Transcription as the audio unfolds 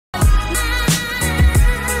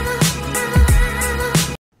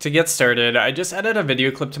To get started, I just added a video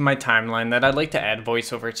clip to my timeline that I'd like to add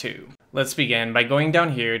voiceover to. Let's begin by going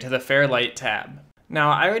down here to the Fairlight tab. Now,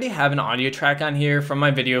 I already have an audio track on here from my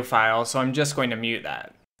video file, so I'm just going to mute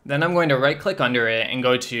that. Then I'm going to right click under it and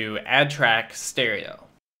go to Add Track Stereo.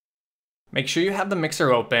 Make sure you have the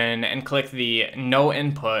mixer open and click the No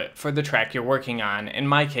Input for the track you're working on. In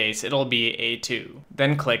my case, it'll be A2.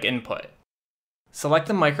 Then click Input. Select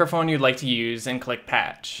the microphone you'd like to use and click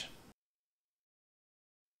Patch.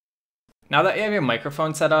 Now that you have your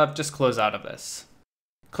microphone set up, just close out of this.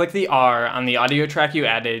 Click the R on the audio track you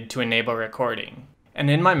added to enable recording. And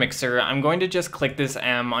in my mixer, I'm going to just click this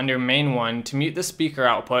M under main 1 to mute the speaker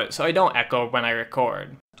output so I don't echo when I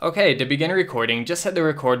record. Okay, to begin recording, just hit the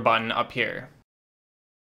record button up here.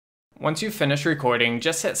 Once you've finished recording,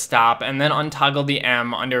 just hit stop and then untoggle the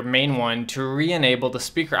M under main 1 to re-enable the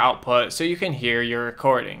speaker output so you can hear your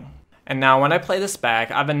recording. And now when I play this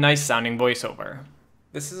back, I have a nice sounding voiceover.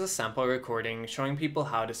 This is a sample recording showing people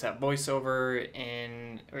how to set voiceover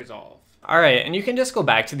in Resolve. Alright, and you can just go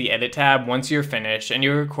back to the Edit tab once you're finished and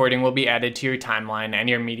your recording will be added to your timeline and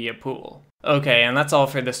your media pool. Okay, and that's all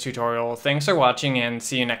for this tutorial. Thanks for watching and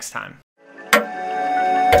see you next time.